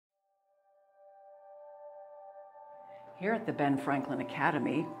Here at the Ben Franklin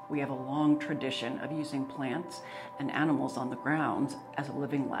Academy, we have a long tradition of using plants and animals on the grounds as a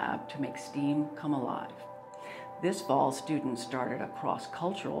living lab to make STEAM come alive. This fall, students started a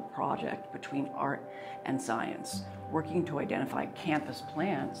cross-cultural project between art and science, working to identify campus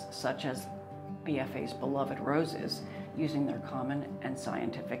plants such as BFA's beloved roses, using their common and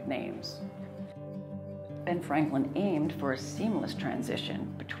scientific names. Ben Franklin aimed for a seamless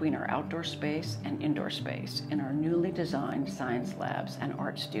transition between our outdoor space and indoor space in our newly designed science labs and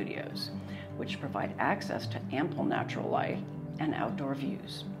art studios, which provide access to ample natural light and outdoor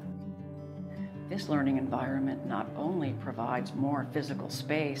views. This learning environment not only provides more physical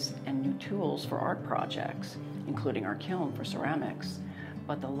space and new tools for art projects, including our kiln for ceramics,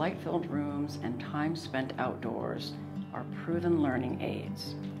 but the light-filled rooms and time spent outdoors are proven learning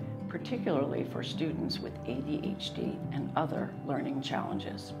aids, particularly for students with ADHD and other learning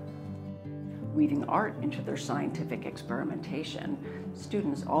challenges. Weaving art into their scientific experimentation,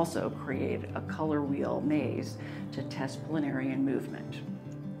 students also created a color wheel maze to test planarian movement.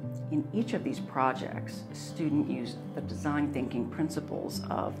 In each of these projects, a student used the design thinking principles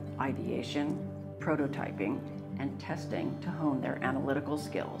of ideation, prototyping, and testing to hone their analytical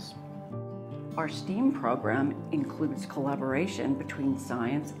skills. Our STEAM program includes collaboration between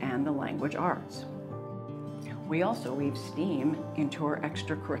science and the language arts. We also weave STEAM into our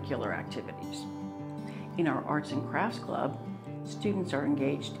extracurricular activities. In our Arts and Crafts Club, students are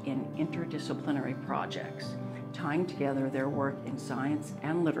engaged in interdisciplinary projects, tying together their work in science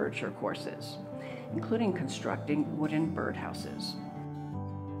and literature courses, including constructing wooden birdhouses.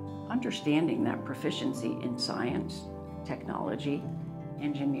 Understanding that proficiency in science, technology,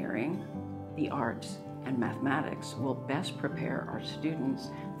 engineering, the arts, and mathematics will best prepare our students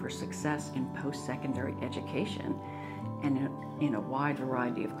for success in post-secondary education and in a wide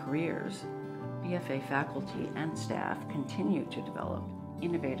variety of careers, BFA faculty and staff continue to develop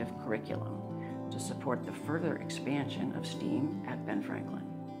innovative curriculum to support the further expansion of STEAM at Ben Franklin.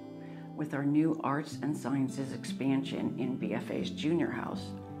 With our new arts and sciences expansion in BFA's junior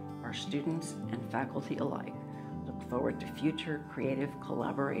house, our students and faculty alike look forward to future creative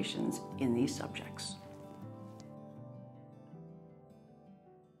collaborations in these subjects.